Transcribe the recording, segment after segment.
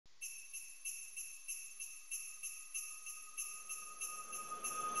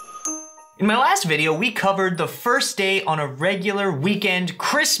In my last video, we covered the first day on a regular weekend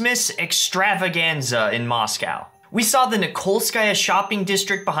Christmas extravaganza in Moscow. We saw the Nikolskaya shopping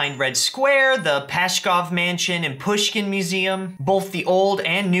district behind Red Square, the Sholokhov Mansion and Pushkin Museum, both the old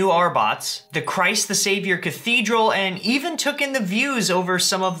and new Arbots, the Christ the Savior Cathedral, and even took in the views over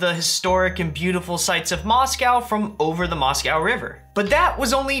some of the historic and beautiful sights of Moscow from over the Moscow River. But that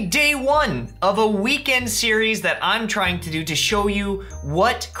was only day one of a weekend series that I'm trying to do to show you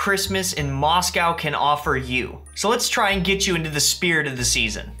what Christmas in Moscow can offer you. So let's try and get you into the spirit of the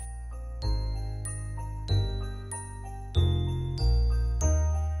season.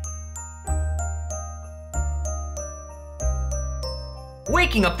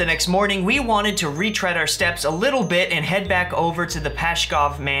 Waking up the next morning, we wanted to retread our steps a little bit and head back over to the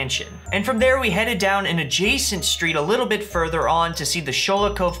Sholokhov Mansion. And from there we headed down an adjacent street a little bit further on to see the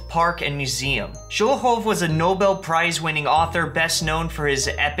Sholokhov Park and Museum. Sholokhov was a Nobel Prize-winning author best known for his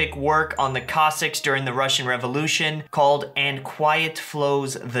epic work on the Cossacks during the Russian Revolution called And Quiet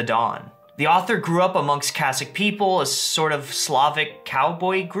Flows the Dawn. The author grew up amongst Cossack people, a sort of Slavic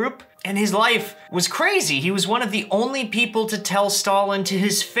cowboy group. And his life was crazy. He was one of the only people to tell Stalin to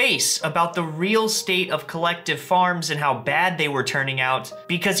his face about the real state of collective farms and how bad they were turning out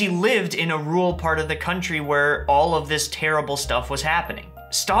because he lived in a rural part of the country where all of this terrible stuff was happening.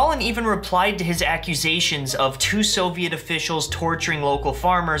 Stalin even replied to his accusations of two Soviet officials torturing local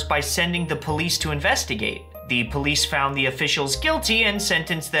farmers by sending the police to investigate. The police found the officials guilty and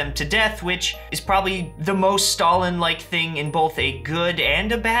sentenced them to death, which is probably the most Stalin-like thing in both a good and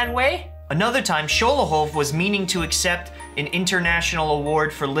a bad way. Another time, Sholokhov was meaning to accept an international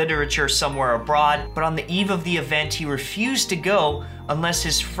award for literature somewhere abroad, but on the eve of the event, he refused to go unless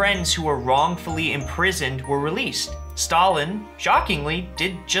his friends who were wrongfully imprisoned were released. Stalin, shockingly,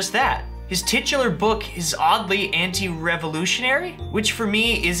 did just that. His titular book is oddly anti-revolutionary, which for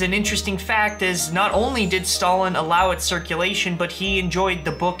me is an interesting fact as not only did Stalin allow its circulation, but he enjoyed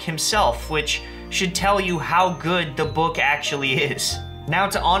the book himself, which should tell you how good the book actually is. Now,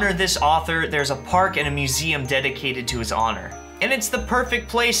 to honor this author, there's a park and a museum dedicated to his honor. And it's the perfect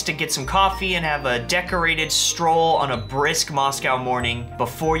place to get some coffee and have a decorated stroll on a brisk Moscow morning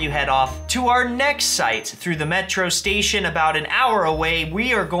before you head off to our next site. Through the metro station about an hour away,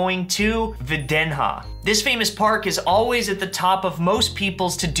 we are going to VDNKh. This famous park is always at the top of most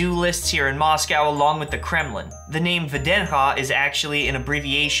people's to-do lists here in Moscow, along with the Kremlin. The name VDNKh is actually an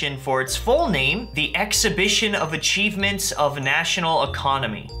abbreviation for its full name, the Exhibition of Achievements of National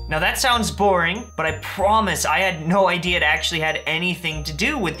Economy. Now that sounds boring, but I promise I had no idea it actually had anything to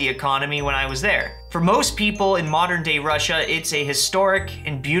do with the economy when I was there. For most people in modern day Russia, it's a historic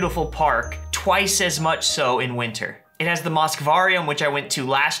and beautiful park, twice as much so in winter. It has the Moskvarium, which I went to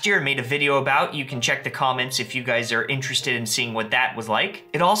last year and made a video about. You can check the comments if you guys are interested in seeing what that was like.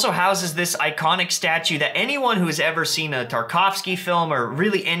 It also houses this iconic statue that anyone who has ever seen a Tarkovsky film or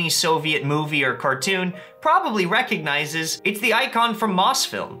really any Soviet movie or cartoon probably recognizes. It's the icon from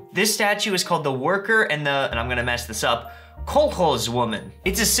Mosfilm. This statue is called the Worker and I'm gonna mess this up, Kolkhoz Woman.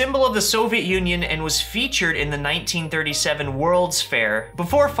 It's a symbol of the Soviet Union and was featured in the 1937 World's Fair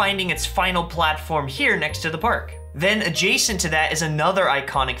before finding its final platform here next to the park. Then adjacent to that is another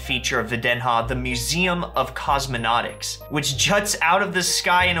iconic feature of VDNKh, the Museum of Cosmonautics, which juts out of the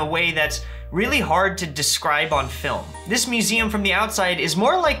sky in a way that's really hard to describe on film. This museum from the outside is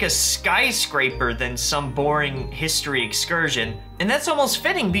more like a skyscraper than some boring history excursion. And that's almost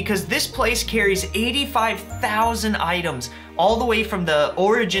fitting because this place carries 85,000 items, all the way from the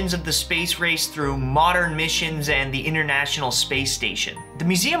origins of the space race through modern missions and the International Space Station. The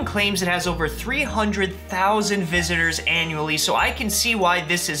museum claims it has over 300,000 visitors annually, so I can see why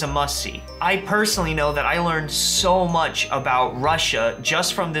this is a must-see. I personally know that I learned so much about Russia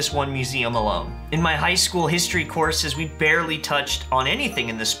just from this one museum alone. In my high school history courses, we barely touched on anything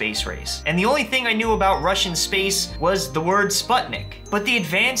in the space race. And the only thing I knew about Russian space was the word Sputnik. But the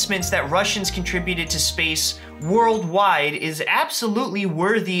advancements that Russians contributed to space worldwide is absolutely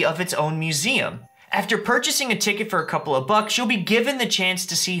worthy of its own museum. After purchasing a ticket for a couple of bucks, you'll be given the chance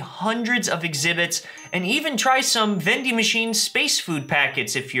to see hundreds of exhibits and even try some vending machine space food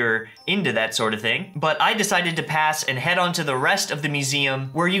packets if you're into that sort of thing. But I decided to pass and head on to the rest of the museum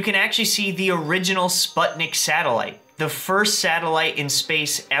where you can actually see the original Sputnik satellite, the first satellite in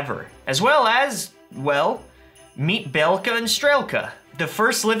space ever, as well as, well, meet Belka and Strelka, the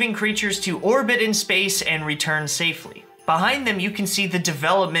first living creatures to orbit in space and return safely. Behind them, you can see the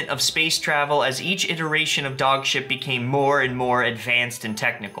development of space travel as each iteration of Dogship became more and more advanced and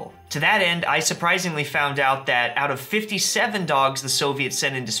technical. To that end, I surprisingly found out that out of 57 dogs the Soviets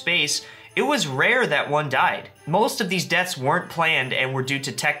sent into space, it was rare that one died. Most of these deaths weren't planned and were due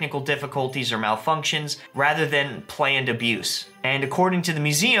to technical difficulties or malfunctions rather than planned abuse. And according to the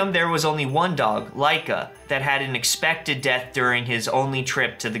museum, there was only one dog, Laika, that had an expected death during his only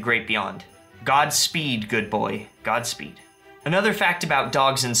trip to the great beyond. Godspeed, good boy. Godspeed. Another fact about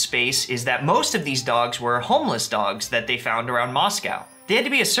dogs in space is that most of these dogs were homeless dogs that they found around Moscow. They had to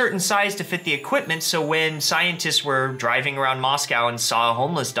be a certain size to fit the equipment, so when scientists were driving around Moscow and saw a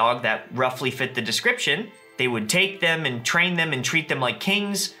homeless dog that roughly fit the description, they would take them and train them and treat them like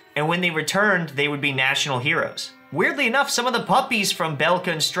kings, and when they returned, they would be national heroes. Weirdly enough, some of the puppies from Belka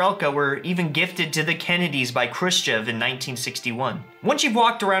and Strelka were even gifted to the Kennedys by Khrushchev in 1961. Once you've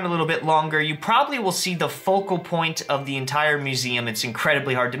walked around a little bit longer, you probably will see the focal point of the entire museum. It's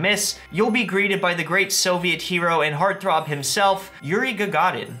incredibly hard to miss. You'll be greeted by the great Soviet hero and heartthrob himself, Yuri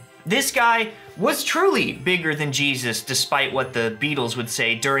Gagarin. This guy was truly bigger than Jesus, despite what the Beatles would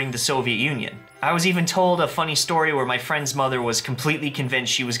say during the Soviet Union. I was even told a funny story where my friend's mother was completely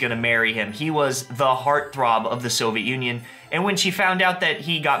convinced she was going to marry him. He was the heartthrob of the Soviet Union, and when she found out that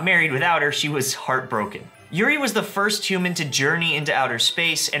he got married without her, she was heartbroken. Yuri was the first human to journey into outer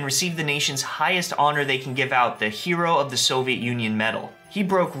space and receive the nation's highest honor they can give out, the Hero of the Soviet Union medal. He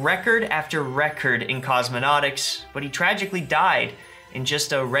broke record after record in cosmonautics, but he tragically died in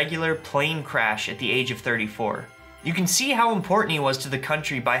just a regular plane crash at the age of 34. You can see how important he was to the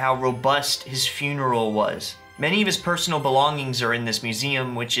country by how robust his funeral was. Many of his personal belongings are in this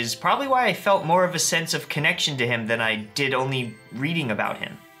museum, which is probably why I felt more of a sense of connection to him than I did only reading about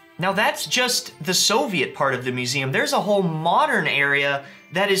him. Now that's just the Soviet part of the museum. There's a whole modern area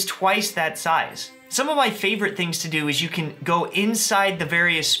that is twice that size. Some of my favorite things to do is you can go inside the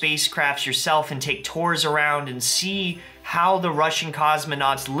various spacecrafts yourself and take tours around and see how the Russian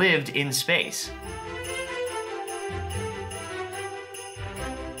cosmonauts lived in space.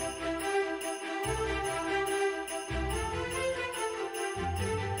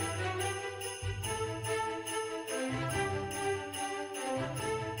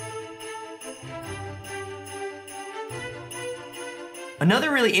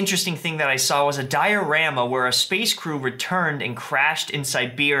 Another really interesting thing that I saw was a diorama where a space crew returned and crashed in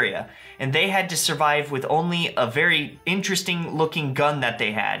Siberia, and they had to survive with only a very interesting looking gun that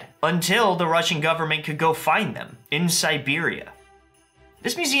they had, until the Russian government could go find them in Siberia.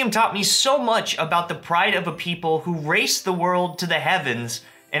 This museum taught me so much about the pride of a people who raced the world to the heavens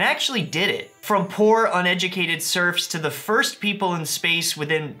and actually did it. From poor, uneducated serfs to the first people in space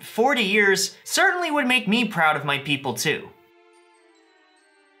within 40 years certainly would make me proud of my people too.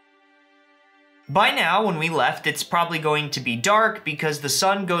 By now, when we left, it's probably going to be dark because the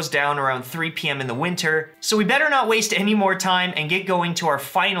sun goes down around 3 p.m. in the winter, so we better not waste any more time and get going to our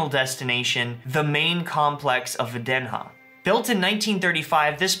final destination, the main complex of VDNKh. Built in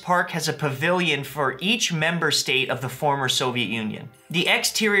 1935, this park has a pavilion for each member state of the former Soviet Union. The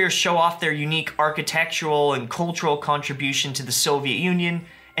exteriors show off their unique architectural and cultural contribution to the Soviet Union,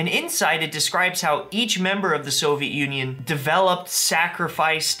 and inside it describes how each member of the Soviet Union developed,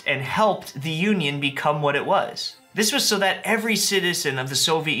 sacrificed, and helped the Union become what it was. This was so that every citizen of the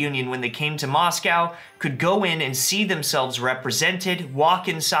Soviet Union, when they came to Moscow, could go in and see themselves represented, walk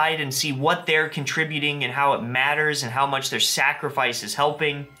inside and see what they're contributing and how it matters and how much their sacrifice is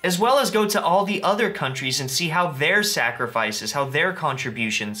helping, as well as go to all the other countries and see how their sacrifices, how their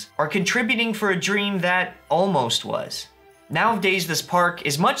contributions are contributing for a dream that almost was. Nowadays, this park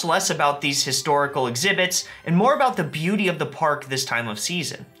is much less about these historical exhibits and more about the beauty of the park this time of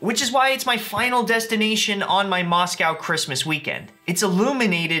season, which is why it's my final destination on my Moscow Christmas weekend. It's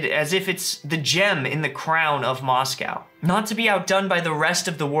illuminated as if it's the gem in the crown of Moscow. Not to be outdone by the rest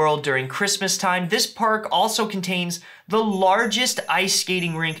of the world during Christmas time, this park also contains the largest ice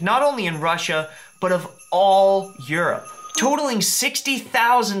skating rink not only in Russia, but of all Europe. Totaling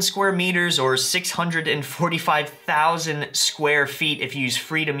 60,000 square meters or 645,000 square feet if you use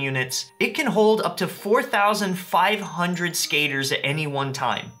freedom units, it can hold up to 4,500 skaters at any one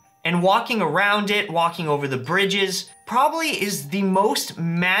time. And walking around it, walking over the bridges, probably is the most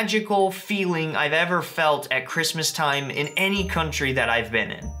magical feeling I've ever felt at Christmas time in any country that I've been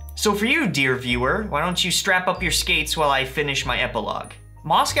in. So for you, dear viewer, why don't you strap up your skates while I finish my epilogue?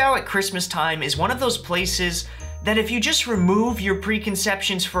 Moscow at Christmas time is one of those places that if you just remove your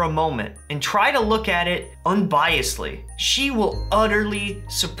preconceptions for a moment and try to look at it unbiasedly, she will utterly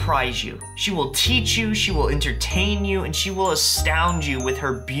surprise you. She will teach you, she will entertain you, and she will astound you with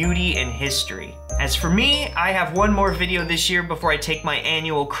her beauty and history. As for me, I have one more video this year before I take my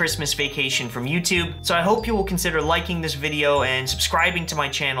annual Christmas vacation from YouTube, so I hope you will consider liking this video and subscribing to my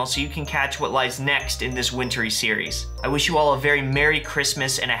channel so you can catch what lies next in this wintry series. I wish you all a very Merry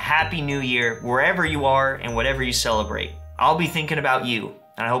Christmas and a Happy New Year wherever you are and whatever you celebrate. I'll be thinking about you,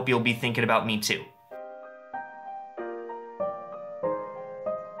 and I hope you'll be thinking about me too.